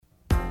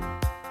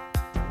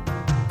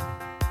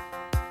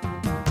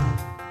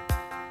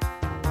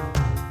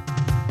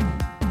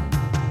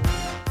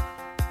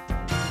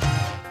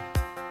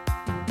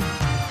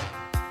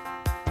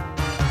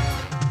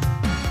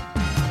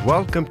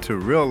Welcome to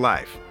Real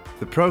Life,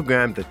 the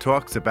program that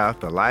talks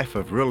about the life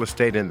of real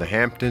estate in the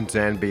Hamptons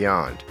and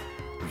beyond.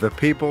 The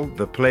people,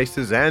 the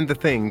places, and the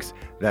things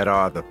that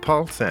are the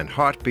pulse and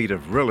heartbeat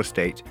of real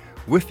estate,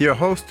 with your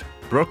host,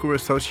 broker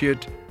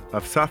associate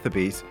of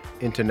Sotheby's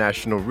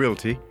International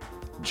Realty,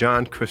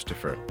 John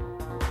Christopher.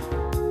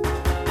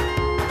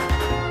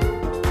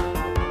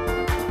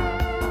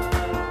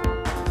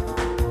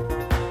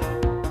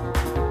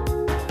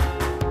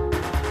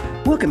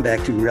 Welcome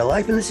back to Real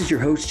Life, and this is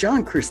your host,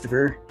 John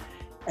Christopher,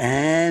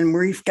 and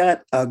we've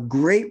got a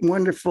great,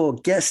 wonderful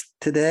guest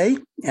today,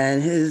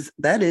 and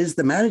that is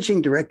the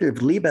Managing Director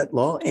of Lieb at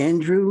Law,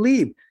 Andrew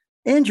Lieb.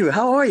 Andrew,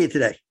 how are you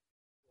today?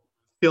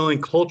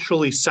 Feeling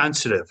culturally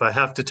sensitive, I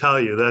have to tell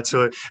you. That's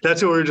what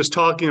we were just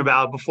talking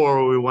about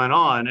before we went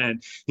on,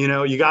 and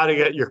you got to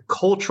get your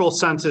cultural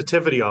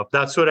sensitivity up.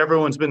 That's what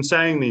everyone's been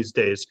saying these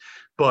days.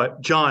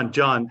 But John,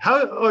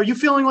 how are you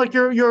feeling? Like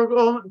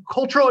you're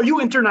cultural? Are you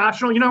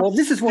international? Well,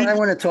 this is what I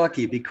want to talk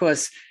to you,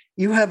 because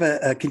you have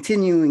a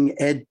continuing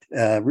ed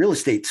real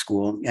estate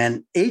school,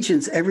 and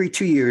agents every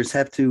 2 years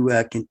have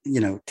to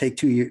take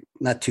 2 years,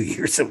 not 2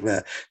 years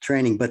of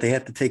training, but they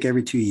have to take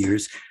every 2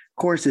 years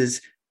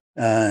courses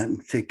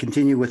to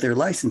continue with their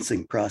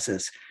licensing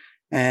process.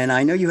 And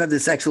I know you have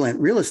this excellent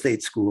real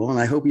estate school, and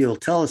I hope you'll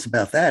tell us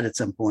about that at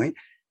some point.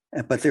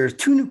 But there are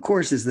two new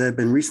courses that have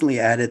been recently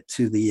added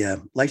to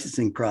the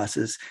licensing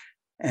process.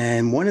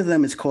 And one of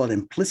them is called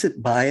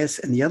Implicit Bias,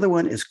 and the other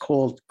one is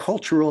called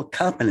Cultural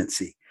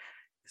Competency.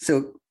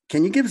 So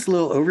can you give us a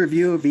little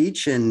overview of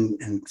each and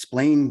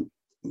explain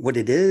what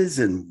it is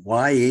and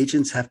why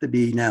agents have to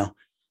be now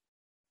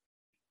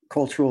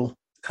cultural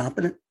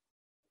competent?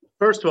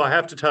 First of all, I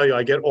have to tell you,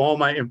 I get all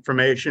my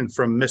information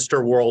from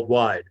Mr.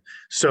 Worldwide.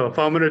 So if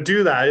I'm going to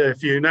do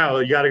that, you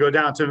got to go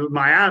down to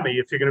Miami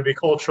if you're going to be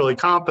culturally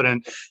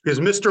competent,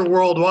 because Mr.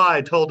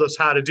 Worldwide told us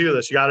how to do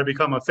this. You got to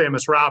become a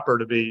famous rapper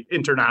to be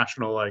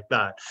international like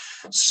that.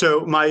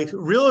 So my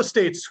real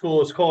estate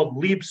school is called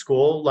Lieb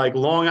School, like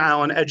Long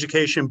Island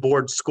Education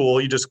Board School.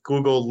 You just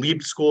Google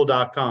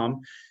liebschool.com.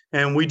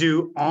 And we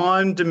do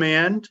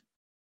on-demand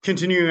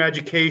continuing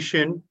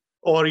education,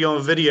 audio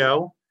and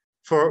video,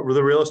 for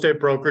the real estate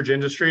brokerage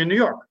industry in New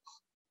York.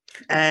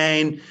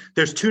 And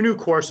there's two new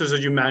courses,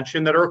 as you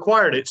mentioned, that are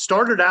required. It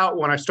started out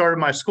when I started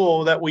my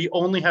school that we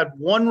only had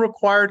one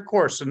required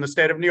course in the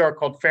state of New York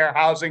called Fair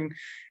Housing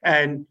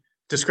and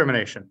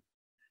Discrimination.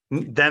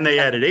 Then they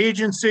added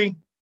agency,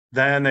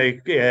 then they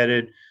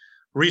added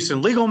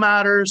recent legal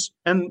matters,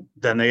 and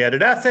then they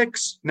added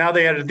ethics. Now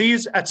they added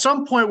these. At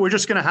some point, we're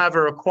just going to have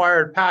a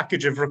required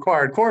package of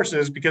required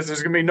courses because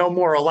there's going to be no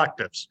more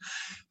electives.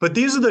 But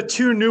these are the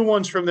two new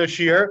ones from this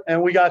year,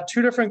 and we got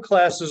two different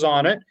classes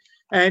on it.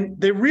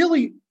 And they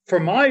really,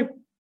 from my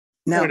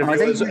point of view,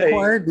 are they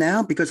required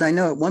now? Because I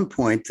know at one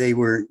point it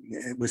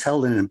was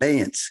held in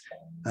abeyance,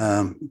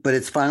 but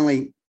it's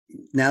finally,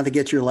 now to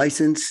get your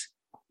license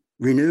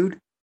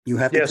renewed, you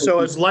have to. Yeah, so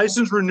as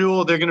license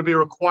renewal, they're going to be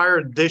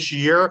required this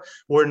year.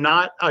 We're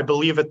not, I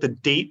believe, at the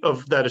date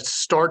of that it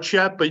starts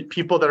yet, but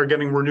people that are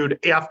getting renewed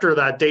after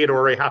that date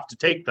already have to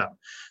take them.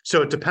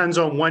 So it depends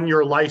on when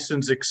your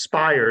license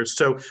expires.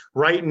 So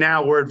right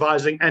now we're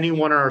advising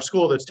anyone in our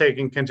school that's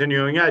taking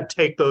continuing ed,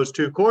 take those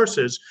two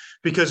courses,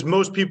 because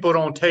most people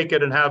don't take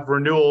it and have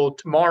renewal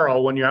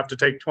tomorrow when you have to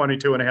take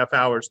 22 and a half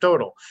hours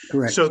total.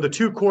 Correct. So the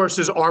two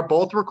courses are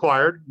both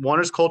required. One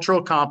is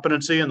cultural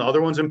competency and the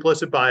other one's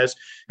implicit bias.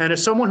 And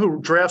as someone who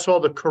drafts all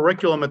the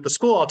curriculum at the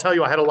school, I'll tell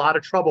you, I had a lot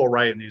of trouble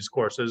writing these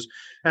courses.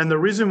 And the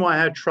reason why I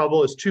had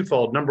trouble is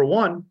twofold. Number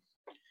one,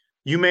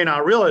 you may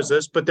not realize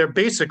this, but they're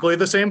basically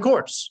the same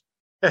course.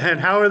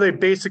 And how are they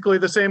basically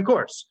the same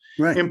course?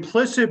 Right.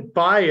 Implicit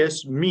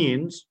bias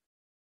means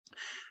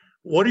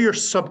what are your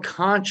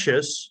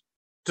subconscious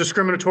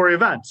discriminatory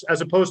events as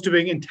opposed to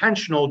being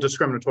intentional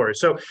discriminatory.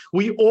 So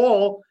we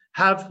all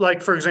have,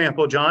 like, for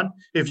example, John,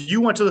 if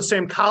you went to the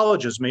same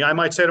college as me, I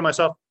might say to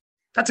myself,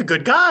 that's a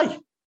good guy.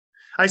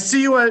 I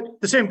see you at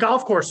the same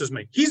golf course as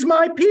me. He's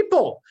my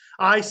people.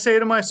 I say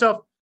to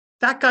myself,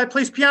 that guy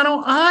plays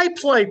piano. I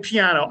play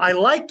piano. I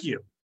like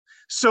you.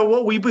 So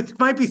what we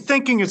might be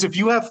thinking is if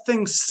you have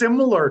things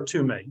similar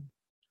to me,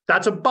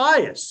 that's a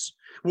bias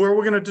where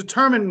we're going to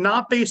determine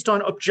not based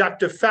on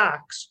objective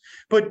facts,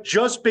 but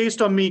just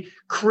based on me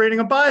creating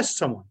a bias to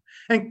someone.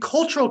 And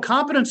cultural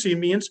competency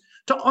means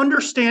to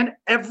understand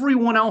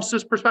everyone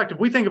else's perspective.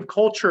 We think of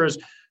culture as,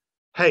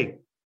 hey,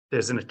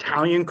 there's an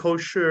Italian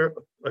culture,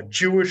 a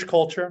Jewish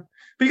culture,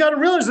 but you got to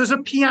realize there's a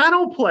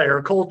piano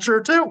player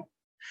culture too.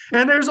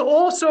 And there's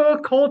also a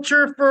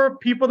culture for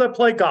people that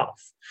play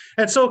golf.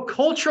 And so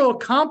cultural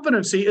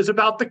competency is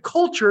about the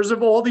cultures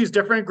of all these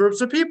different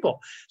groups of people.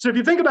 So if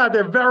you think about it,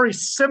 they're very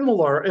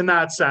similar in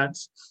that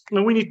sense.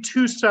 And we need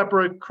two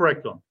separate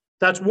curriculum.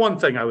 That's one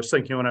thing I was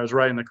thinking when I was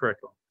writing the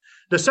curriculum.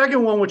 The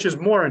second one, which is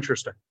more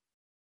interesting,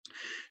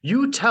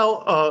 you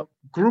tell a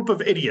group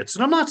of idiots,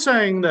 and I'm not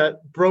saying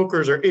that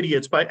brokers are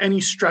idiots by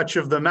any stretch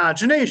of the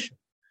imagination,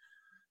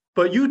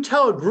 but you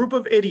tell a group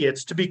of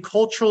idiots to be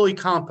culturally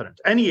competent,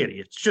 any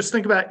idiots, just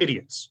think about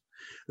idiots.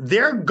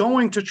 they're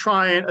going to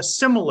try and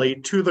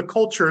assimilate to the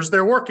cultures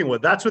they're working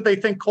with. That's what they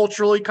think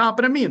culturally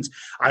competent means.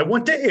 I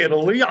went to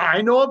Italy.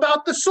 I know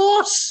about the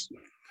sauce.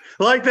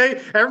 Like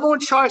everyone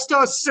tries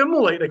to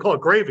assimilate. They call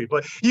it gravy,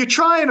 but you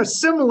try and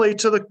assimilate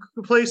to the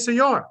place that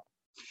you are.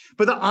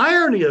 But the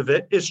irony of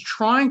it is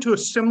trying to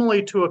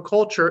assimilate to a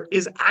culture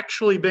is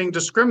actually being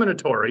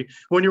discriminatory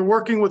when you're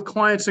working with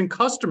clients and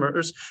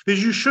customers,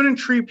 because you shouldn't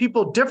treat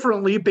people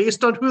differently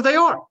based on who they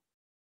are.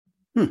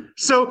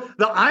 So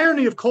the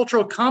irony of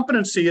cultural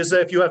competency is that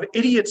if you have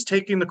idiots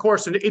taking the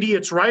course and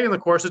idiots writing the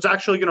course, it's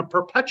actually going to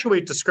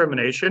perpetuate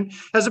discrimination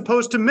as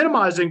opposed to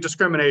minimizing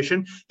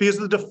discrimination, because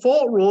the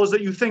default rule is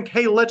that you think,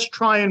 hey, let's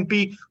try and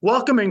be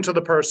welcoming to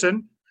the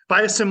person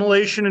by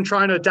assimilation and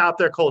trying to adapt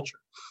their culture.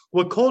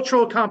 What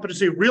cultural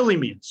competency really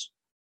means,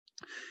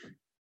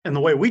 and the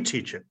way we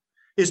teach it,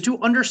 is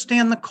to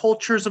understand the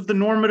cultures of the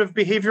normative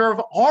behavior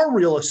of our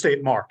real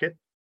estate market,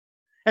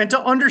 and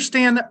to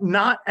understand that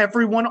not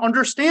everyone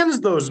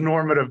understands those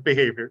normative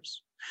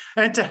behaviors,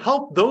 and to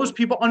help those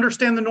people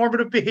understand the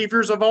normative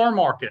behaviors of our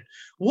market.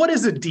 What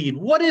is a deed?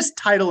 What is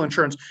title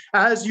insurance?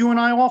 As you and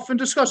I often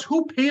discuss,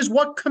 who pays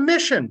what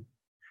commission?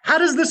 How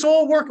does this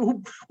all work?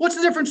 What's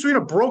the difference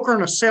between a broker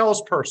and a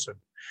salesperson?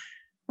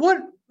 What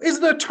is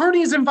the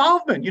attorney's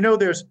involvement?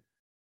 There's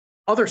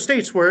other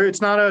states where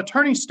it's not an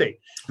attorney state.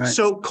 Right.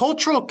 So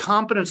cultural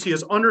competency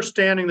is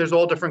understanding there's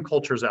all different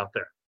cultures out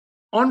there.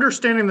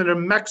 Understanding that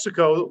in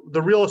Mexico,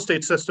 the real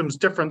estate system is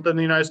different than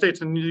the United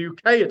States. In the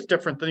UK, it's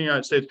different than the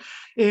United States.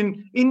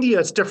 In India,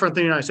 it's different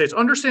than the United States.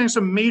 Understanding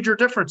some major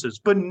differences,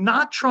 but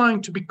not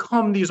trying to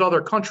become these other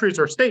countries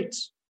or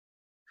states,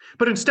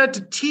 but instead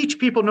to teach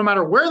people, no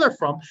matter where they're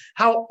from,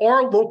 how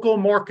our local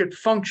market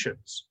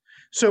functions.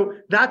 So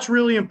that's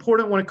really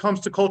important when it comes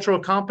to cultural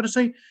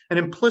competency and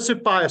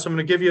implicit bias. I'm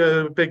going to give you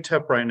a big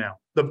tip right now.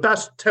 The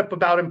best tip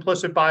about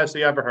implicit bias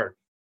you ever heard.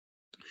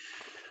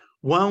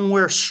 When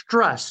we're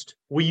stressed,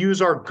 we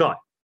use our gut.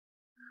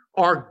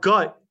 Our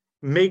gut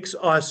makes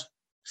us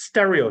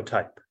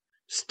stereotype.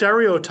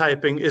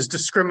 Stereotyping is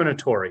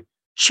discriminatory.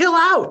 Chill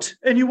out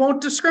and you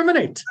won't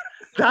discriminate.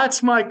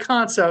 That's my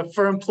concept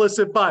for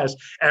implicit bias.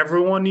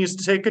 Everyone needs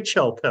to take a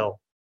chill pill.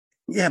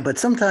 Yeah, but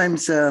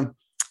sometimes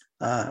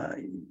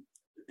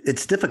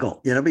it's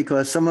difficult,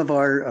 because some of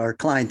our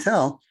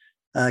clientele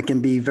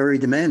can be very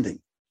demanding.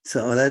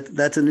 So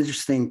that's an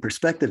interesting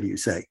perspective, you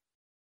say.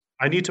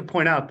 I need to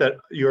point out that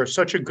you're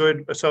such a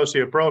good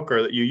associate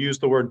broker that you use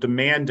the word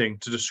demanding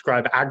to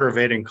describe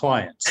aggravating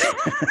clients.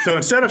 So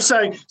instead of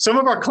saying some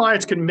of our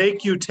clients can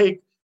make you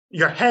take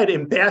your head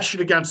and bash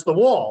it against the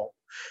wall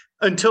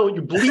until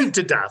you bleed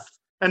to death,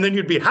 and then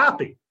you'd be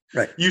happy.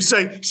 Right. You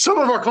say some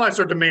of our clients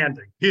are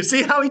demanding. You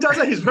see how he does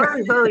it? He's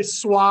very, very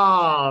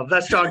suave.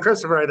 That's John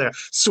Christopher right there.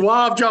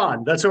 Suave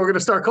John. That's what we're going to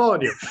start calling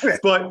you. Right.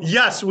 But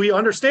yes, we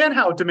understand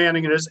how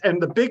demanding it is.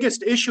 And the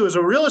biggest issue as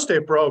a real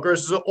estate broker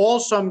is an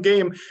all-sum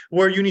game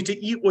where you need to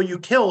eat what you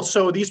kill.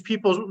 So these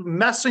people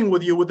messing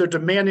with you with their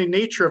demanding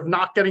nature of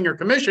not getting your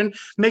commission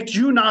makes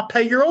you not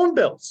pay your own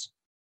bills.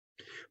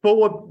 But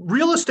what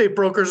real estate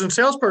brokers and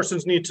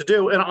salespersons need to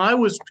do, and I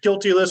was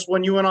guilty of this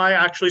when you and I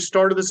actually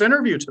started this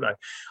interview today.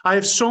 I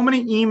have so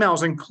many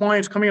emails and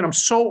clients coming in. I'm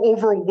so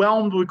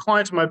overwhelmed with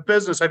clients in my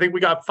business. I think we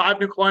got 5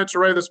 new clients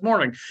already this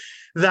morning,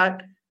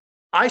 that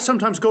I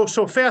sometimes go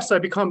so fast I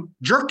become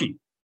jerky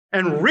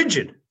and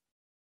rigid.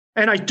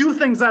 And I do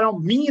things I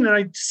don't mean, and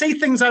I say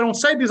things I don't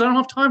say because I don't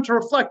have time to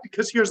reflect.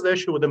 Because here's the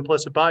issue with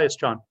implicit bias,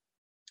 John.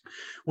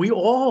 We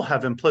all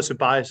have implicit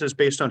biases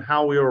based on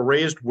how we were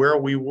raised, where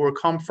we were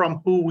come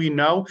from, who we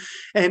know.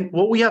 And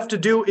what we have to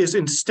do is,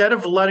 instead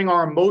of letting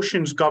our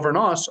emotions govern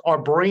us,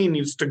 our brain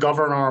needs to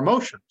govern our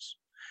emotions.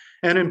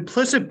 And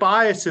implicit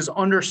bias is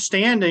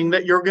understanding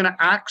that you're going to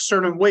act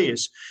certain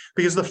ways.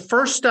 Because the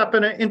first step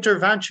in an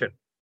intervention,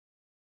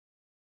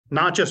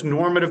 not just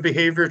normative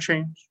behavior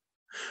change,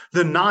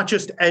 not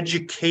just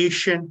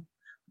education,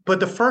 but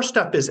the first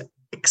step is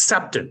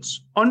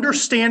acceptance,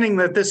 understanding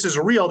that this is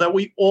real, that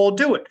we all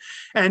do it.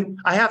 And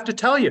I have to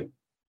tell you,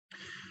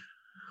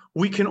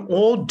 we can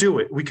all do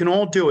it. We can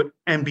all do it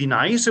and be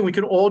nice, and we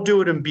can all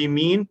do it and be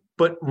mean.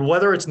 But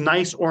whether it's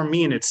nice or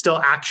mean, it's still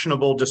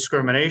actionable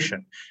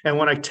discrimination. And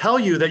when I tell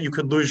you that you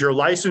could lose your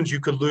license, you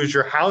could lose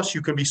your house,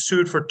 you can be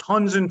sued for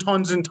tons and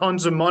tons and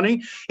tons of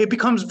money, it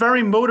becomes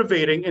very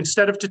motivating,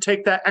 instead of to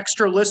take that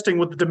extra listing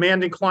with the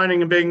demanding client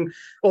and being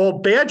all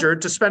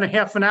badgered, to spend a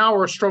half an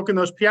hour stroking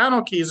those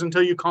piano keys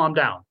until you calm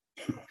down.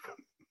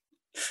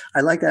 I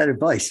like that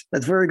advice.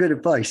 That's very good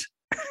advice.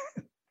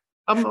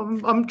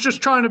 I'm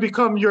just trying to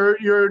become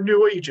your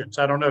new agent.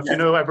 I don't know if you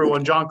know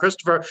everyone. John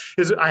Christopher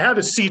I have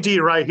his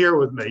CD right here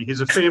with me. He's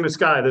a famous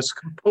guy, this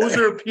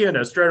composer,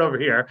 pianist right over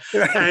here.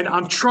 And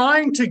I'm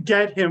trying to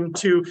get him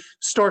to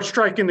start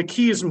striking the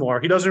keys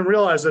more. He doesn't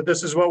realize that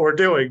this is what we're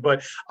doing,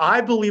 but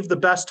I believe the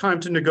best time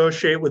to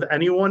negotiate with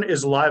anyone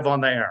is live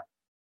on the air.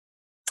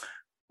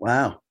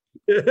 Wow.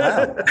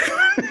 Wow.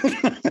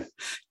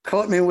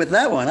 Caught me with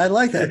that one. I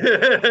like that.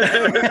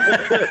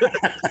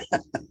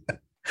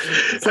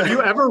 Have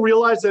you ever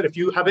realized that if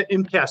you have an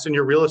impasse in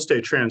your real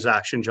estate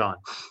transaction, John,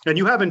 and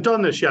you haven't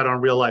done this yet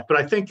on Real Life, but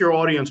I think your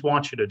audience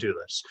wants you to do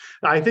this.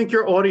 I think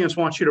your audience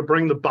wants you to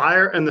bring the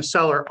buyer and the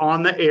seller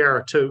on the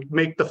air to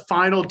make the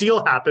final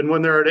deal happen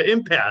when they're at an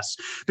impasse.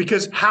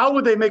 Because how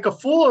would they make a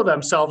fool of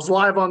themselves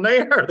live on the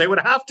air? They would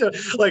have to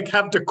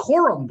have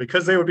decorum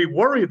because they would be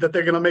worried that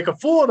they're going to make a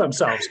fool of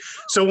themselves.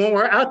 So when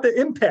we're at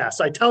the impasse,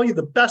 I tell you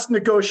the best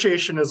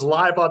negotiation is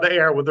live on the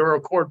air with the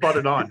record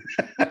button on.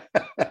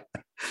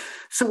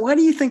 So why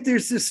do you think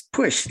there's this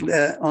push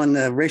on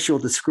racial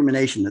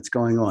discrimination that's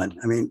going on?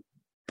 I mean,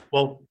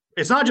 well,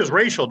 it's not just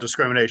racial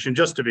discrimination,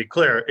 just to be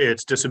clear.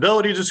 It's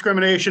disability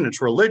discrimination,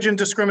 it's religion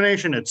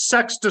discrimination, it's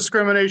sex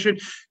discrimination.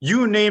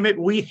 You name it,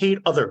 we hate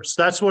others.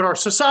 That's what our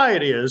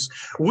society is.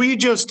 We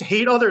just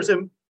hate others.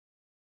 And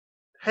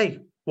hey,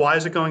 why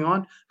is it going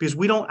on? Because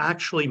we don't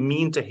actually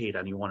mean to hate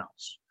anyone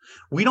else.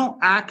 We don't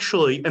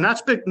actually, and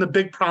that's been the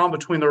big problem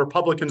between the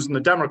Republicans and the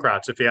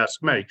Democrats, if you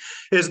ask me,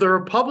 is the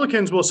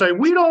Republicans will say,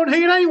 we don't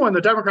hate anyone.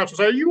 The Democrats will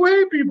say, you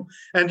hate people.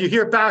 And you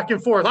hear back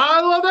and forth,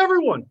 I love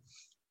everyone.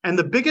 And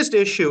the biggest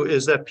issue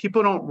is that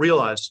people don't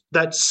realize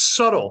that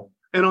subtle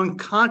and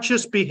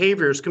unconscious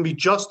behaviors can be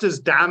just as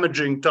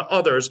damaging to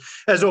others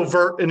as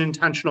overt and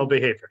intentional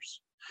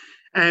behaviors.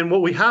 And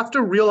what we have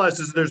to realize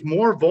is there's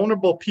more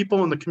vulnerable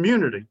people in the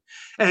community,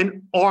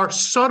 and our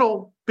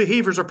subtle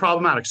behaviors are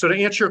problematic. So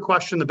to answer your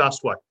question the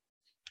best way,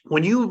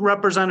 when you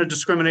represent a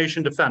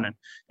discrimination defendant,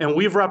 and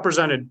we've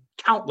represented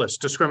countless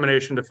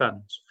discrimination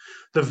defendants,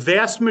 the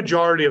vast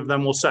majority of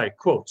them will say,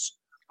 quotes,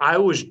 I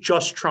was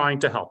just trying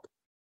to help.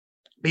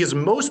 Because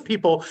most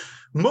people,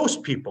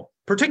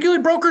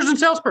 particularly brokers and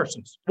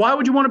salespersons, why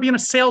would you want to be in a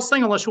sales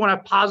thing unless you want to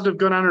have positive,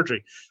 good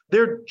energy?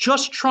 They're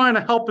just trying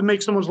to help and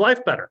make someone's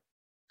life better.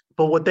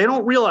 But what they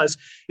don't realize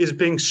is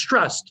being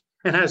stressed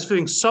and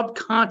having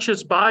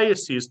subconscious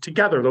biases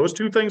together, those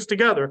two things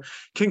together,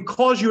 can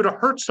cause you to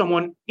hurt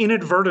someone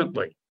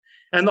inadvertently.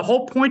 And the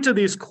whole point of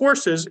these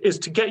courses is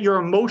to get your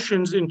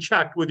emotions in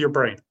check with your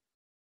brain.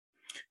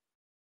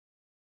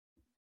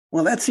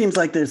 Well, that seems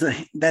like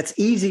that's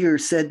easier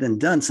said than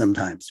done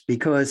sometimes,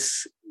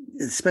 because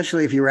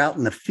especially if you're out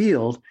in the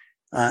field,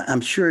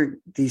 I'm sure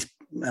these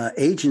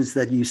agents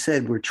that you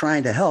said were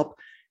trying to help,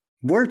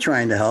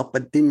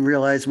 but didn't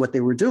realize what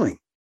they were doing.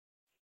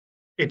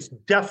 It's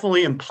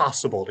definitely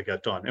impossible to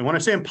get done. And when I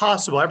say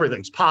impossible,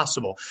 everything's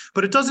possible,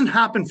 but it doesn't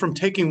happen from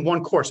taking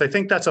one course. I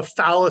think that's a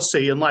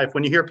fallacy in life.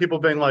 When you hear people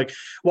being like,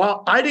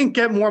 well, I didn't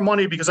get more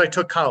money because I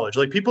took college.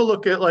 Like, people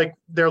look at, like,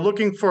 they're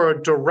looking for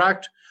a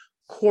direct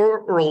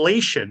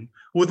correlation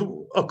with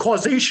a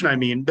causation. I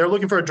mean, they're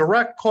looking for a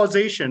direct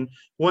causation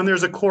when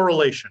there's a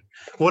correlation.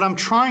 What I'm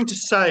trying to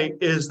say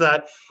is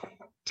that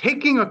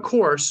taking a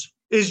course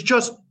is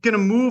just going to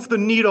move the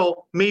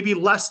needle maybe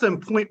less than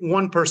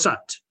 0.1%.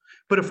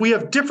 But if we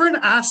have different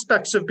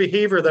aspects of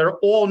behavior that are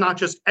all not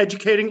just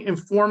educating,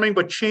 informing,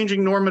 but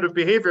changing normative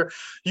behavior,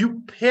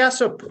 you pass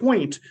a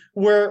point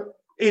where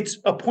it's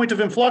a point of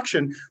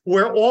inflection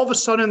where all of a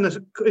sudden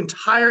the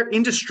entire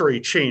industry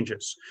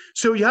changes.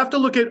 So you have to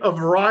look at a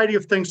variety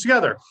of things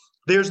together.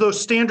 There's those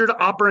standard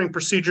operating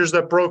procedures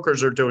that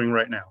brokers are doing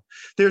right now.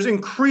 There's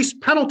increased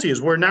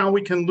penalties where now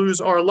we can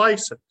lose our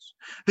license.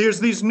 There's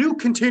these new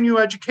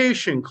continuing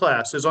education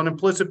classes on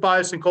implicit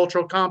bias and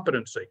cultural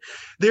competency.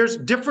 There's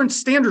different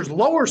standards,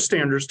 lower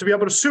standards, to be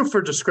able to sue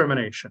for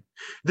discrimination.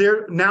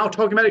 They're now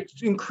talking about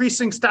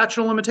increasing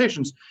statute of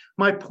limitations.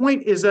 My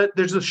point is that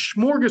there's a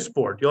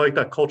smorgasbord. You like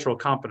that, cultural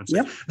competency?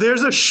 Yep.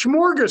 There's a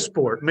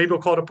smorgasbord, maybe we'll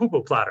call it a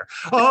poo-poo platter,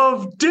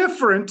 of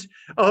different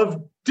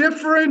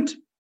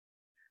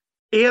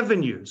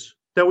avenues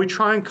that we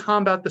try and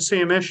combat the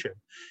same issue.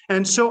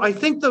 And so I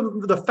think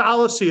the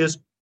fallacy is,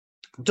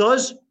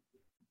 does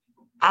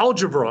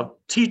algebra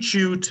teach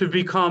you to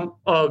become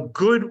a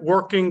good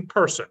working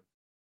person?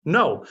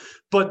 No,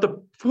 but the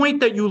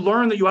point that you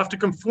learn that you have to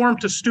conform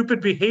to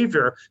stupid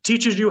behavior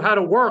teaches you how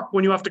to work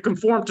when you have to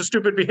conform to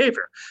stupid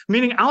behavior.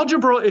 Meaning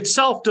algebra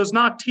itself does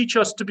not teach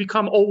us to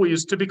become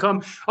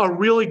a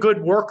really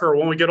good worker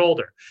when we get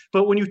older.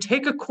 But when you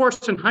take a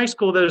course in high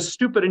school that is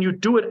stupid and you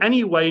do it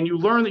anyway, and you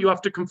learn that you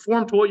have to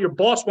conform to what your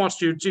boss wants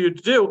you to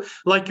do,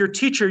 like your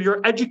teacher,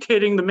 you're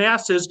educating the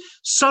masses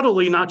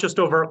subtly, not just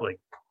overtly.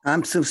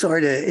 I'm so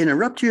sorry to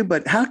interrupt you,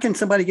 but how can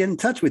somebody get in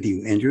touch with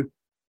you, Andrew?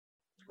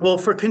 Well,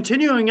 for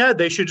continuing ed,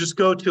 they should just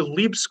go to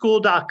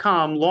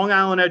liebschool.com, Long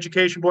Island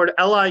Education Board,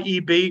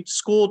 LIEB,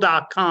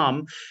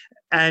 school.com,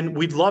 and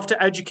we'd love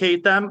to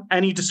educate them.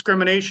 Any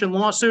discrimination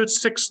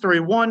lawsuits,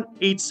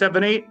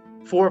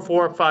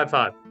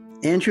 631-878-4455.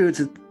 Andrew,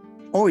 it's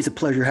always a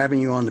pleasure having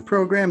you on the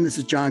program. This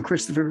is John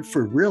Christopher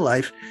for Real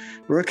Life,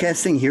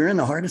 broadcasting here in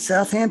the heart of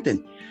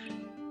Southampton.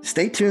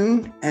 Stay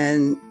tuned,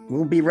 and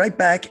we'll be right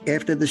back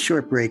after the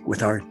short break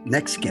with our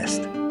next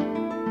guest.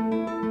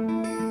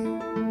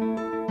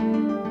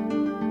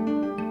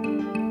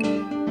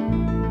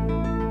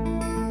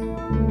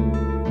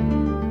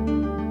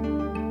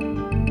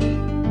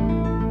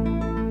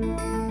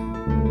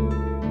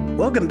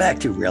 Welcome back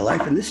to Real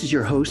Life, and this is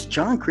your host,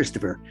 John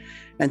Christopher.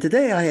 And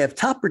today I have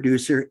top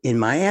producer in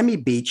Miami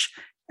Beach,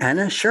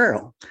 Anna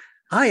Sherrill.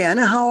 Hi,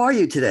 Anna. How are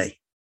you today?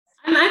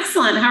 I'm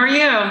excellent. How are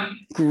you?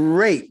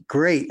 Great,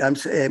 great.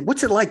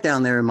 What's it like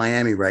down there in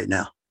Miami right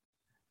now?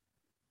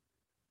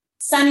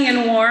 Sunny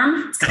and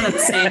warm. It's kind of the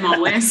same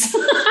always.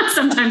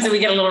 Sometimes we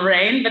get a little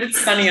rain, but it's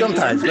sunny and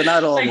Sometimes, warm. but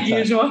not all like the time.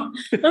 usual.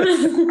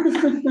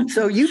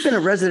 So you've been a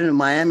resident of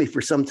Miami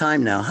for some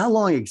time now. How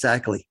long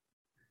exactly?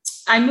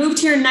 I moved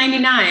here in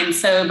 99,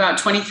 so about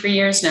 23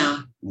 years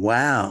now.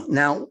 Wow.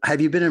 Now,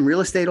 have you been in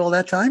real estate all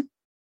that time?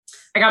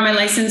 I got my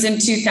license in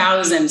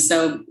 2000,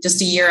 so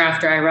just a year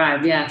after I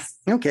arrived, yes.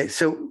 Okay.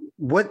 So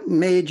what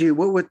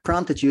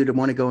prompted you to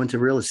want to go into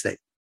real estate?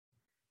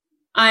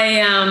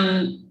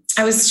 I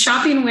was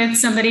shopping with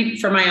somebody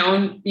for my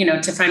own,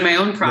 to find my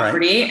own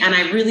property. Right. And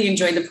I really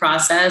enjoyed the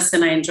process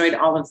and I enjoyed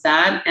all of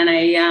that. And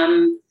I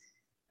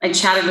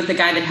chatted with the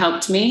guy that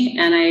helped me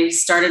and I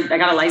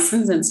got a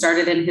license and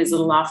started in his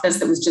little office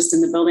that was just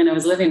in the building I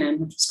was living in,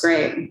 which was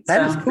great.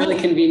 That is cool. Really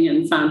convenient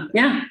and fun.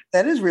 Yeah.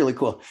 That is really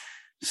cool.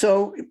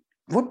 So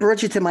what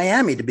brought you to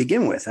Miami to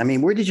begin with? I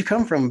mean, where did you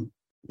come from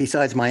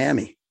besides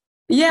Miami?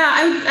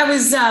 Yeah, I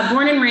was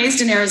born and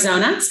raised in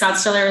Arizona,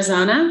 Scottsdale,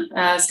 Arizona,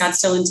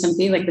 Scottsdale and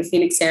Tempe, like the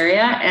Phoenix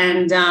area.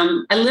 And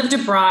I lived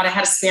abroad. I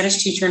had a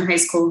Spanish teacher in high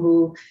school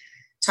who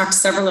talked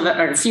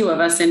a few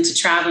of us into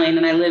traveling.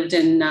 And I lived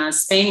in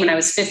Spain when I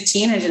was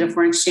 15. I did a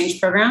foreign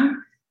exchange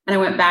program and I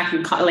went back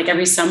like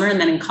every summer.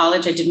 And then in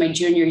college, I did my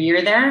junior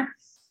year there.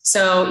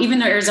 So even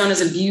though Arizona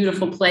is a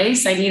beautiful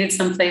place, I needed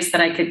some place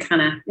that I could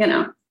kind of,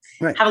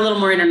 right. have a little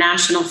more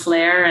international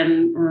flair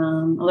and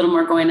a little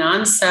more going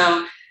on.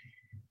 So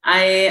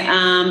I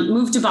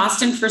moved to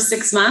Boston for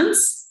 6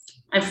 months.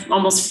 I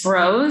almost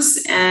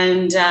froze.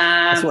 And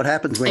that's what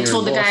happens when I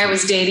told the guy I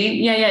was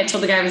dating. Yeah. I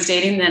told the guy I was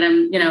dating that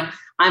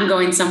I'm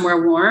going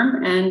somewhere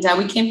warm and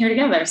we came here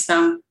together.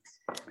 So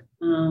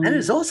that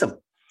is awesome.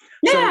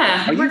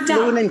 Yeah. So are you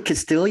fluent in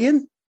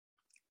Castilian?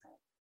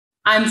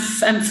 I'm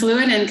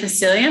fluent in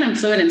Castilian. I'm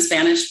fluent in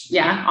Spanish.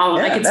 Yeah, all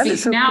of it. I can speak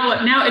so now.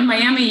 Cool. Now in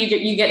Miami,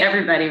 you get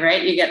everybody,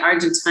 right? You get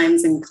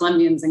Argentines and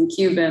Colombians and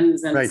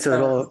Cubans, and right. So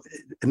it all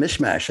a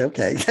mishmash.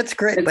 Okay, that's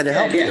great, but it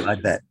helps you, I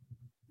bet.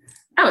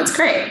 Oh, it's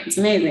great. It's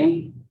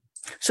amazing.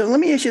 So let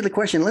me ask you the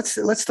question.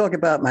 Let's talk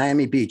about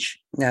Miami Beach.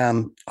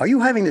 Are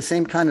you having the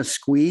same kind of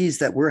squeeze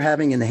that we're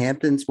having in the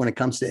Hamptons when it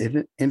comes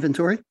to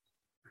inventory?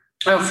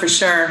 Oh, for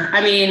sure.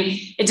 I mean,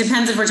 it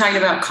depends if we're talking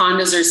about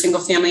condos or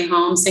single family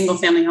homes. Single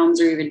family homes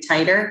are even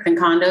tighter than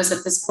condos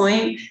at this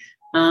point.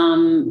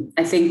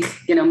 I think,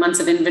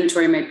 months of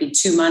inventory might be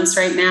 2 months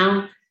right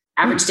now.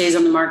 Average days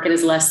on the market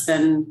is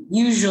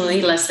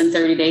usually less than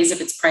 30 days.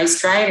 If it's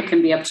priced right, it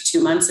can be up to 2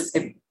 months if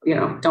they,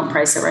 don't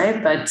price it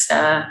right. But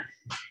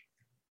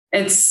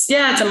it's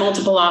a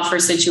multiple offer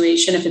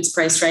situation if it's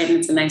priced right and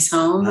it's a nice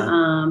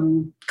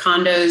home.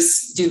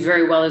 Condos do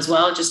very well as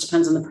well. It just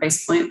depends on the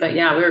price point. But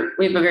yeah,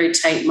 we have a very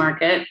tight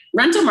market.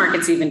 Rental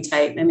market's even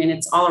tight. I mean,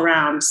 it's all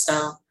around.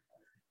 So,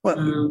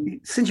 well,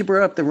 since you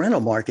brought up the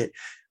rental market,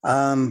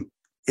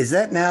 is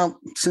that now,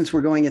 since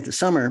we're going into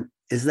summer,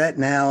 is that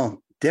now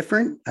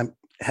different?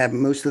 Have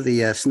most of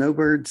the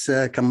snowbirds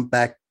come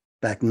back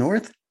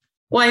north?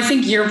 Well, I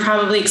think you're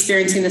probably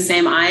experiencing the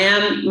same I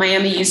am.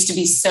 Miami used to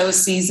be so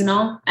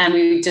seasonal and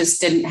we just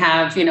didn't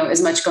have,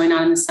 as much going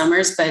on in the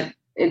summers, but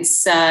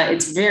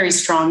it's very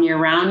strong year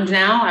round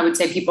now. I would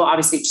say people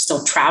obviously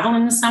still travel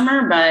in the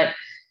summer, but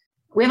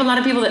we have a lot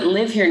of people that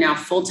live here now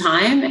full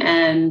time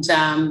and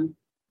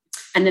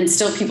then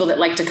still people that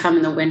like to come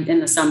in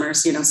the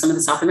summers, some of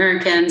the South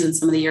Americans and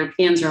some of the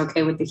Europeans are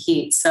okay with the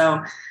heat.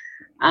 So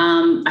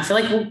I feel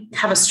like we'll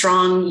have a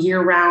strong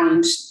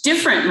year-round,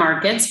 different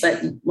markets,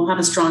 but we'll have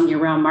a strong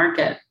year-round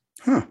market.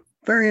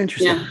 Very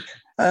interesting.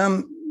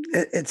 Yeah.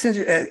 It's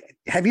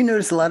have you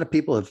noticed a lot of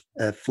people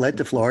have fled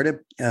to Florida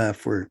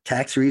for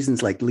tax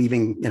reasons, like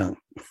leaving,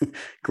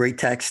 great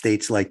tax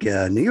states like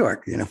New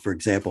York, for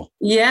example?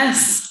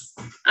 Yes.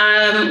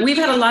 We've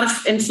had a lot of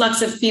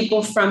influx of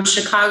people from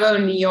Chicago,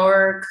 New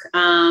York,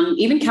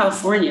 even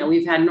California.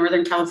 We've had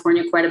Northern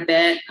California quite a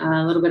bit,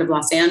 a little bit of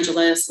Los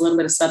Angeles, a little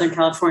bit of Southern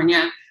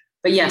California.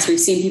 But yes, we've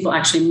seen people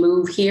actually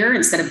move here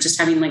instead of just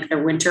having like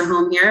their winter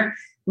home here,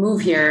 move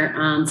here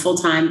full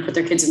time, put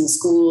their kids in the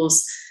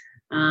schools.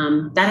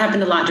 That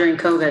happened a lot during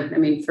COVID. I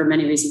mean, for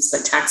many reasons,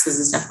 but taxes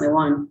is definitely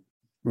one.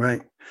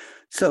 Right.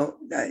 So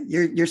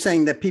you're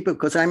saying that people,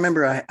 because I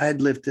remember I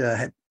had lived,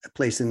 had a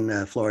place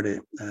in Florida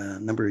a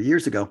number of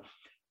years ago,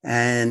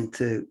 and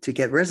to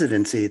get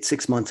residency, it's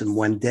 6 months and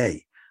 1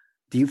 day.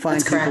 Do you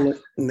find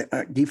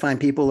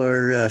people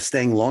are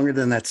staying longer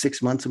than that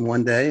 6 months and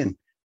 1 day? And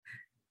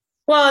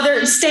well,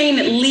 they're staying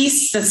at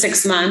least the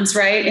 6 months,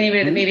 right?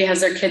 Anybody that maybe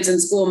has their kids in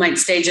school might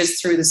stay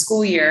just through the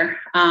school year.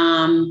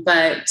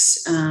 But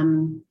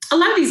a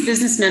lot of these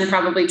businessmen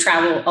probably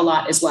travel a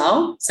lot as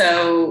well.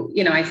 So,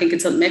 I think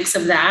it's a mix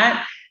of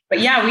that.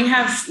 But yeah, we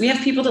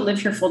have people that live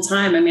here full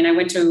time. I mean, I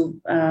went to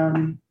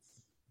a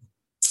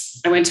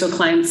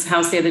client's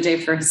house the other day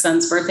for his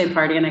son's birthday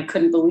party, and I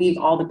couldn't believe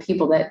all the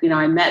people that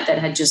I met that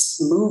had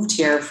just moved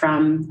here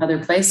from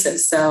other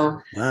places. So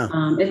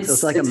wow,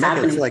 it's like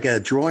it's like a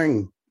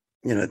drawing.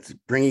 It's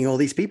bringing all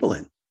these people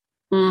in.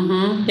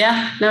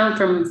 Yeah, no,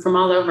 from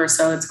all over.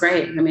 So it's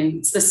great. I mean,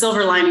 it's the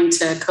silver lining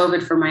to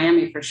COVID for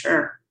Miami for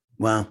sure.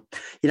 Wow.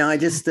 I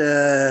just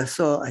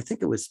saw, I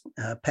think it was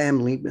Pam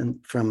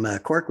Liebman from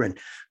Corcoran.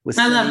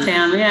 I love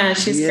Pam. Yeah,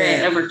 she's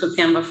great. I've worked with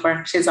Pam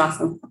before. She's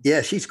awesome.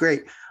 Yeah, she's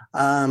great.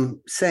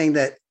 Saying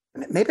that,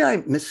 maybe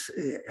I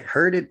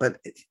misheard it, but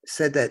it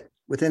said that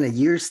within a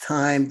year's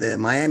time, the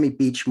Miami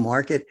Beach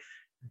market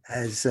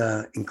has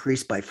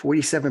increased by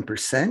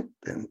 47%.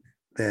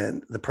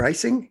 The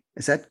pricing,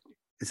 is that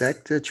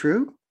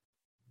true?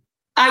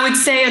 I would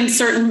say in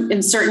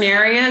certain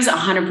areas,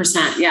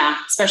 100%. Yeah.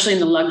 Especially in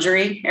the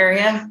luxury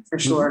area for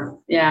sure.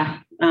 Yeah.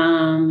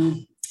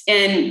 And,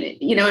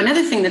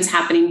 another thing that's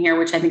happening here,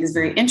 which I think is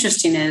very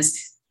interesting,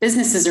 is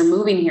businesses are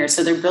moving here.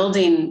 So they're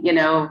building,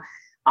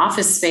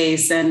 office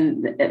space,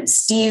 and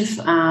Steve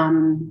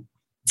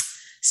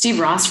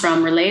Ross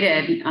from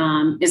Related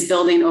is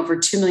building over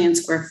 2 million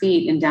square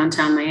feet in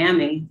downtown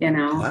Miami,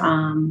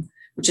 wow.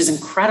 Which is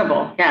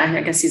incredible. Yeah.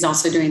 I guess he's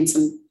also doing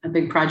a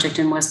big project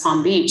in West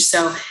Palm Beach.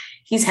 So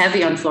he's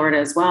heavy on Florida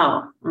as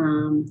well.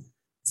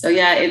 So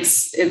yeah,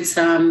 it's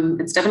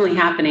definitely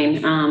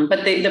happening.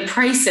 But the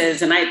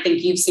prices, and I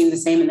think you've seen the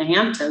same in the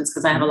Hamptons,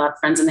 because I have a lot of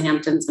friends in the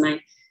Hamptons and I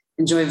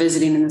enjoy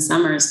visiting in the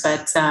summers,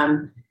 but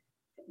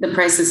the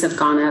prices have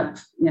gone up,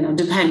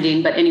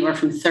 depending, but anywhere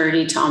from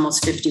 30 to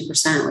almost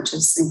 50%, which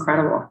is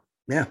incredible.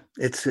 Yeah,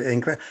 it's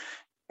incredible.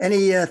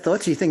 Any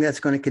thoughts? You think that's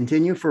going to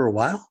continue for a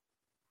while?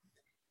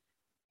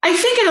 I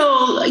think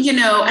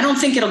I don't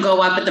think it'll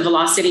go up at the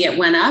velocity it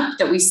went up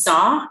that we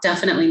saw.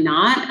 Definitely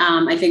not.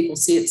 I think we'll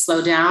see it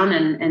slow down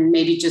and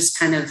maybe just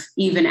kind of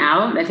even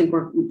out. I think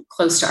we're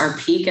close to our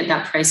peak at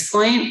that price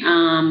point.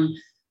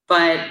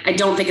 But I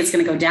don't think it's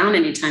going to go down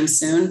anytime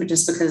soon, but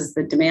just because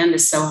the demand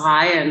is so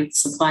high and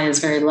supply is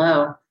very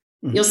low.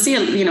 Mm-hmm. You'll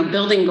see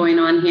building going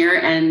on here,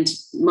 and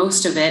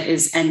most of it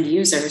is end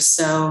users.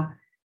 So,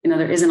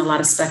 there isn't a lot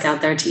of spec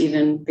out there to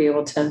even be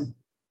able to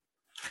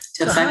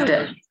affect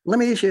it. Let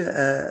me ask you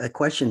a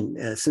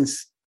question.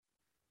 Since,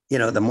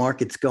 the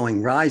market's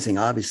rising,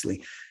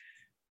 obviously,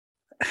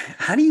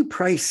 how do you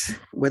price,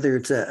 whether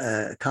it's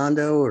a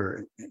condo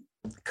or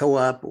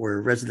co-op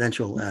or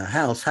residential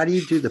house? How do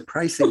you do the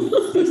pricing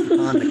based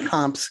upon the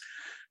comps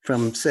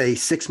from, say,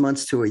 6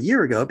 months to a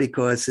year ago?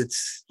 Because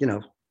it's,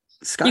 you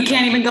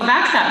can't even go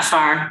back that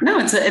far. No,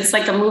 it's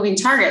like a moving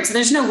target. So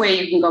there's no way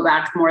you can go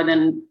back more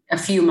than a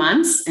few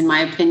months, in my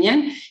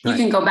opinion. You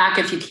can go back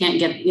if you can't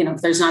get,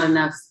 if there's not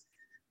enough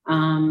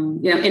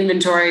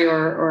inventory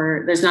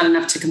or there's not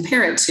enough to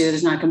compare it to,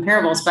 there's not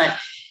comparables, but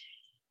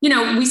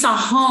we saw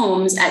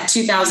homes at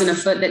 $2,000 a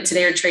foot that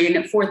today are trading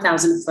at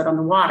 $4,000 a foot on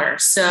the water.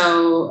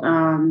 So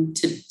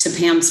to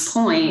Pam's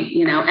point,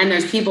 and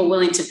there's people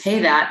willing to pay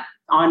that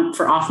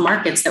for off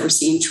markets that we're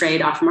seeing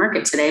trade off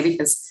market today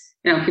because,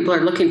 people are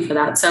looking for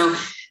that. So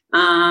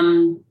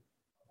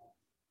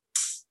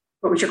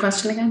what was your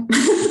question again?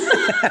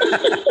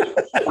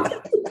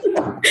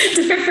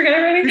 Did I forget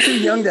already? You're too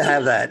young to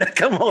have that.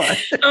 Come on.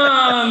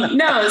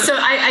 No. So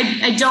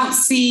I don't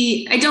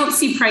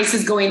see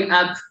prices going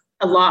up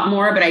a lot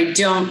more, but I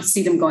don't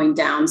see them going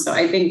down. So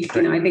I think,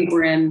 I think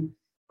we're in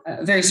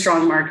a very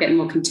strong market and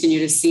we'll continue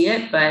to see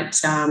it. But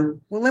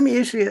well, let me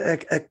ask you,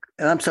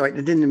 I'm sorry,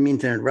 I didn't mean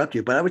to interrupt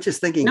you, but I was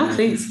just thinking, no,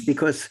 please.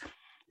 Because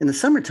in the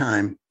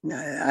summertime,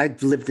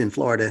 I've lived in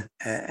Florida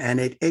and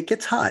it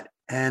gets hot.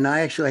 And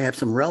I actually have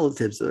some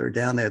relatives that are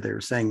down there that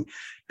are saying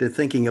they're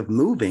thinking of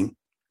moving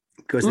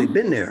because they've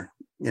been there,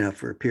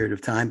 for a period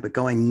of time, but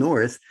going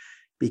north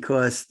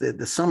because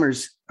the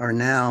summers are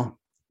now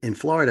in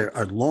Florida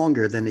are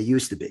longer than they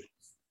used to be.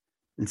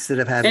 Instead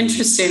of having,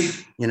 interesting,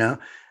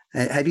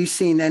 have you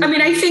seen any? I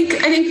mean, I think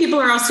people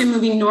are also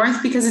moving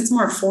north because it's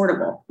more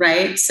affordable,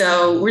 right?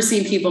 So we're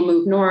seeing people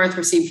move north,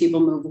 we're seeing people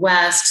move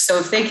west. So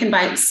if they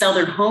can sell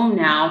their home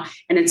now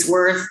and it's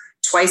worth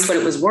twice what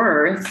it was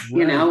worth,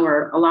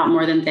 or a lot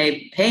more than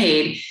they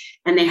paid,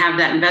 and they have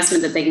that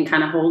investment that they can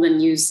kind of hold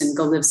and use and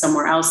go live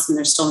somewhere else, and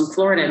they're still in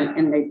Florida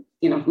and they,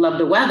 love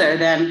the weather,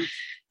 then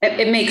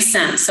it makes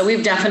sense. So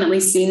we've definitely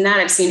seen that.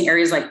 I've seen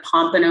areas like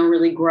Pompano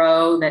really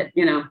grow that,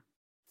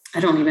 I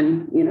don't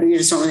even, you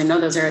just don't really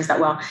know those areas that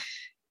well.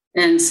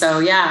 And so,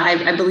 yeah,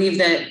 I believe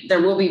that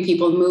there will be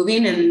people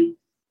moving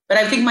but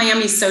I think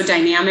Miami's so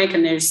dynamic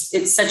and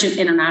it's such an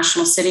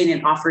international city and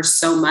it offers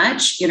so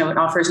much, it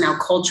offers now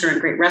culture and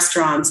great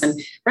restaurants, and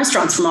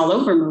restaurants from all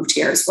over moved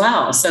here as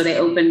well. So they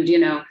opened,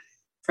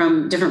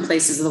 from different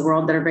places of the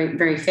world that are very,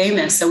 very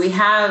famous. So we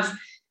have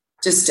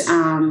just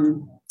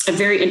a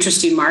very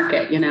interesting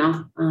market,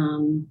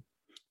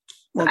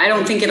 I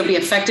don't think it'll be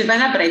affected by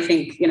that, but I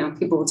think,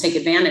 people will take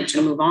advantage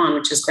and move on,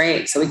 which is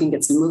great. So we can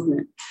get some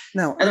movement.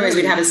 No, otherwise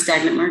we'd have a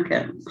stagnant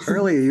market.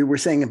 Earlier you were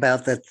saying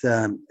about that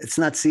it's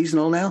not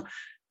seasonal now,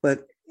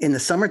 but in the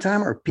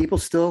summertime, are people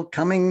still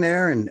coming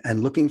there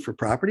and looking for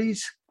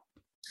properties?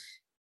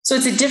 So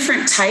it's a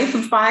different type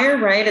of buyer,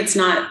 right? It's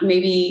not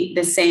maybe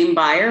the same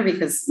buyer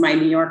because my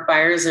New York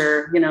buyers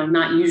are,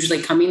 not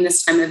usually coming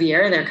this time of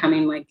year. They're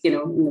coming in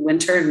the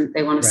winter and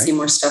they want to see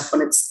more stuff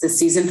when it's the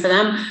season for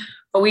them.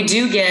 But we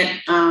do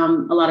get a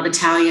lot of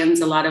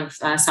Italians, a lot of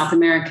South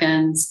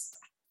Americans,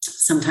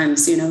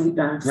 sometimes,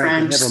 French.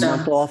 Right, they have a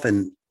month off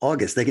in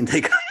August. They can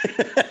take.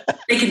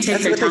 They can take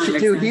That's their what time. they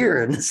should do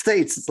here in the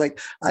States. It's like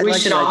we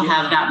should all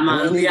have that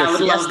month. Yeah, I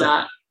would love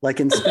that. Like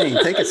in Spain,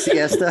 take a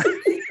siesta.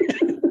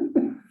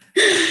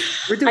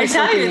 We're doing I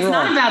tell you, it's wrong.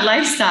 not a bad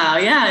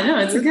lifestyle. Yeah, no,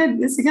 it's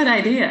a good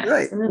idea.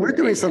 Right, we're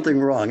doing something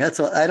wrong. That's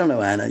all. I don't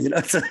know, Anna.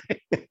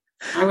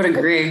 I would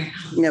agree.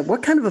 Yeah.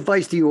 What kind of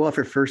advice do you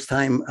offer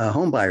first-time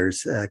home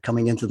buyers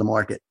coming into the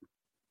market?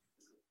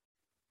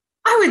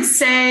 I would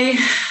say,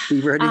 be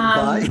ready to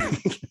buy.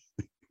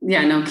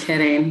 Yeah, no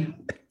kidding.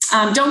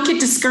 Don't get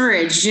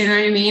discouraged. You know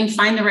what I mean?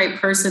 Find the right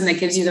person that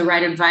gives you the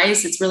right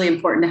advice. It's really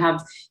important to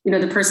have,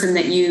 the person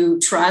that you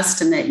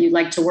trust and that you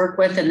like to work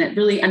with and that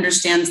really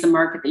understands the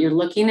market that you're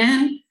looking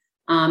in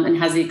and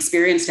has the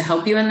experience to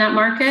help you in that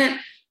market.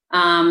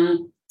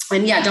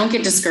 And yeah, don't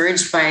get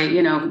discouraged by,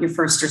 your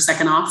first or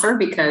second offer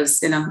because,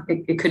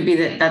 it could be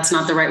that that's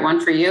not the right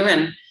one for you.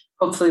 And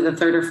hopefully the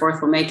third or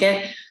fourth will make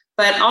it.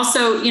 But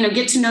also,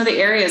 get to know the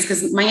areas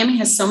because Miami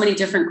has so many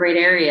different great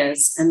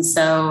areas. And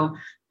so,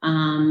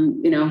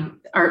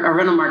 our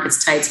rental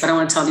market's tight, but I don't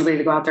want to tell anybody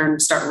to go out there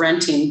and start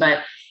renting.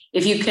 But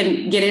if you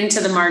can get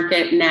into the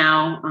market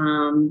now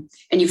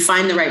and you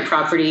find the right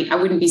property, I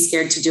wouldn't be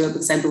scared to do it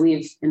because I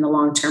believe in the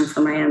long term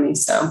for Miami.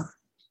 So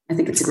I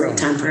think it's a great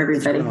time for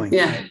everybody.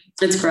 Yeah,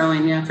 it's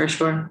growing. Yeah, for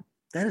sure.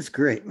 That is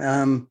great.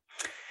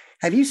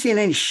 Have you seen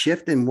any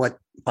shift in what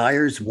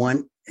buyers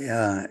want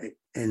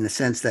in the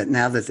sense that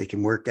now that they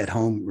can work at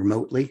home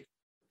remotely?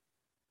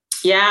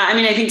 Yeah,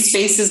 I think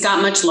spaces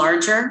got much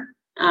larger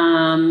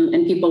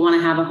and people want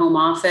to have a home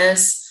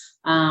office.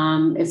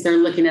 If they're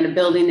looking at a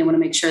building, they want to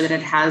make sure that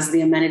it has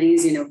the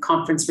amenities,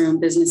 conference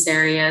room, business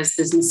areas,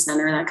 business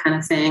center, that kind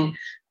of thing,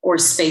 or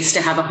space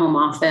to have a home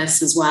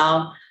office as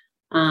well.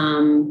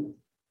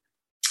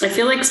 I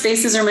feel like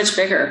spaces are much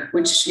bigger,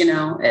 which,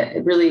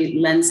 it really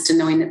lends to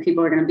knowing that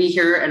people are going to be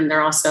here and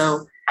they're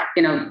also,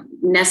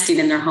 nesting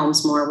in their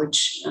homes more,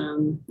 which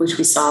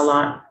we saw a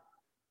lot.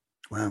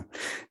 Wow.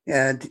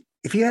 And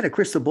if you had a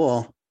crystal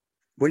ball,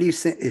 what do you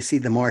see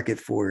the market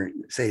for,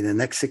 say, the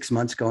next 6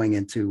 months going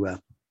into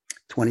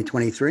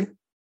 2023?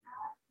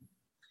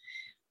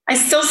 I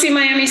still see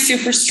Miami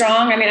super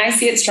strong. I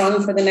see it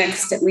strong for the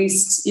next, at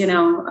least,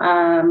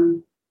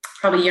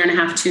 probably year and a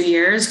half, 2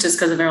 years, just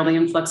because of all the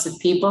influx of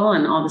people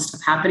and all the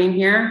stuff happening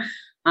here.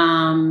 But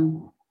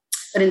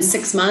in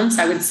 6 months,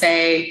 I would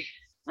say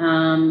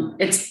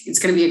it's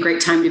going to be a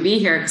great time to be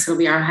here because it'll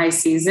be our high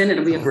season.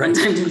 It'll be a fun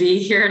time to be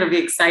here. It'll be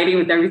exciting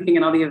with everything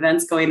and all the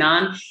events going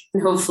on.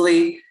 And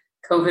hopefully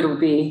COVID will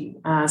be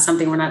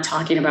something we're not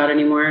talking about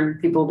anymore and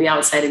people will be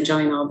outside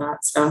enjoying all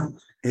that. So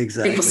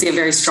exactly. I think we'll see a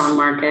very strong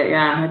market.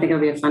 Yeah, I think it'll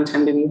be a fun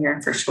time to be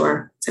here for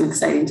sure. It's an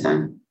exciting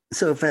time.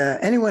 So if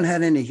anyone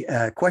had any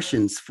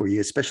questions for you,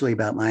 especially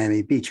about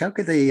Miami Beach, how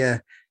could they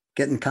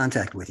get in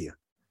contact with you?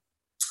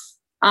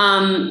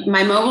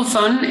 My mobile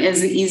phone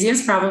is the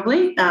easiest,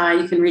 probably.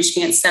 You can reach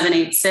me at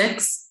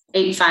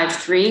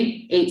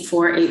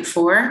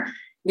 786-853-8484.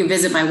 You can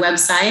visit my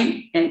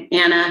website at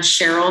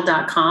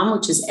annasherrill.com,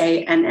 which is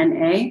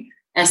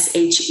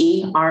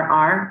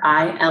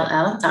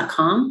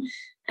ANNASHERRILL.com.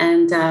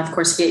 And of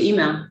course, via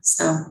email.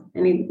 So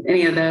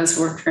any of those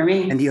work for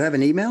me. And do you have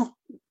an email?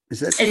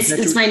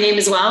 It's my name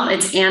as well.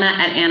 It's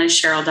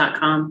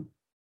Anna@annasherrill.com.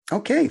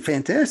 Okay,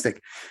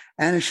 fantastic.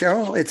 Anna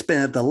Sherrill, it's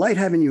been a delight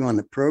having you on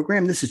the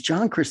program. This is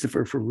John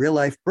Christopher for Real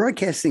Life,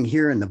 broadcasting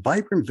here in the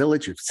vibrant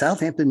village of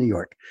Southampton, New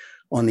York,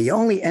 on the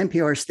only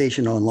NPR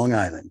station on Long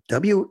Island,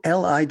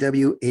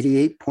 WLIW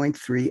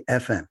 88.3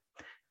 FM.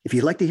 If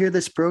you'd like to hear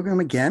this program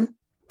again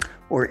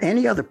or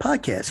any other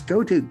podcast,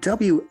 go to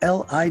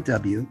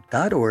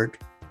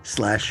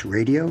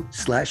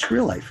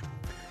WLIW.org/radio/real-life.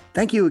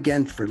 Thank you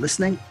again for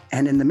listening.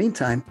 And in the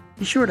meantime,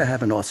 be sure to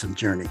have an awesome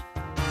journey.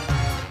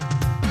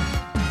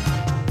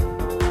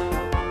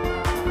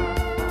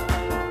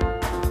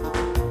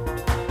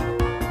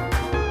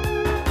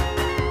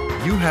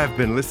 You have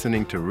been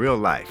listening to Real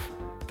Life,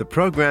 the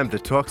program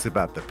that talks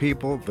about the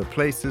people, the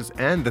places,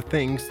 and the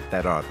things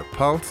that are the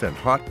pulse and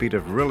heartbeat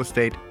of real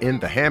estate in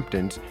the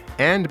Hamptons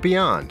and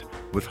beyond,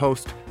 with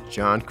host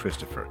John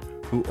Christopher,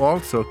 who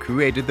also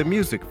created the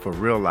music for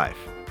Real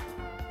Life.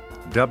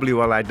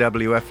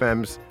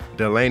 WLIW-FM's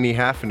Delaney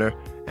Hafner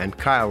and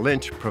Kyle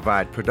Lynch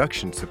provide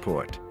production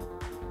support.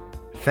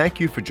 Thank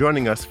you for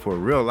joining us for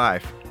Real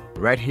Life,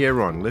 right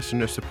here on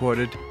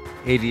listener-supported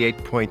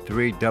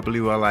 88.3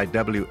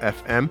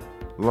 WLIW-FM,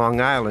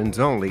 Long Island's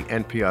only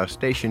NPR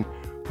station,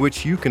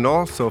 which you can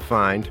also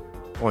find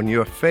on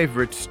your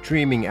favorite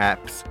streaming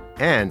apps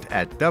and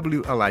at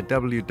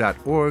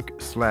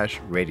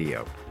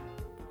WLIW.org/radio.